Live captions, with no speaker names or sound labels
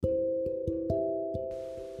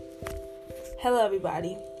Hello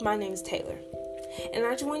everybody, my name is Taylor, and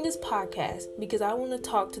I joined this podcast because I want to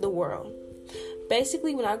talk to the world.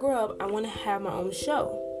 Basically, when I grow up, I want to have my own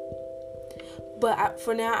show. But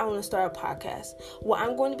for now, I want to start a podcast. What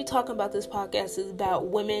I'm going to be talking about this podcast is about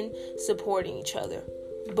women supporting each other.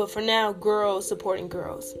 But for now, girls supporting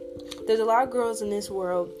girls. There's a lot of girls in this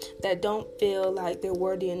world that don't feel like they're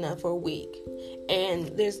worthy enough or weak. And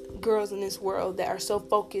there's girls in this world that are so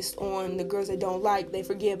focused on the girls they don't like, they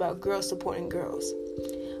forget about girls supporting girls.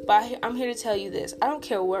 But I'm here to tell you this. I don't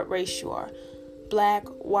care what race you are. Black,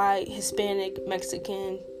 white, Hispanic,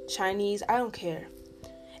 Mexican, Chinese, I don't care.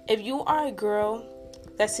 If you are a girl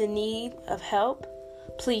that's in need of help,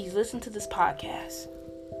 please listen to this podcast.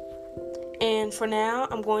 And for now,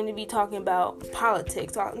 I'm going to be talking about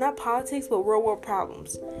politics. Not politics, but real world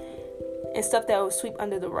problems and stuff that will sweep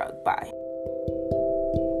under the rug. Bye.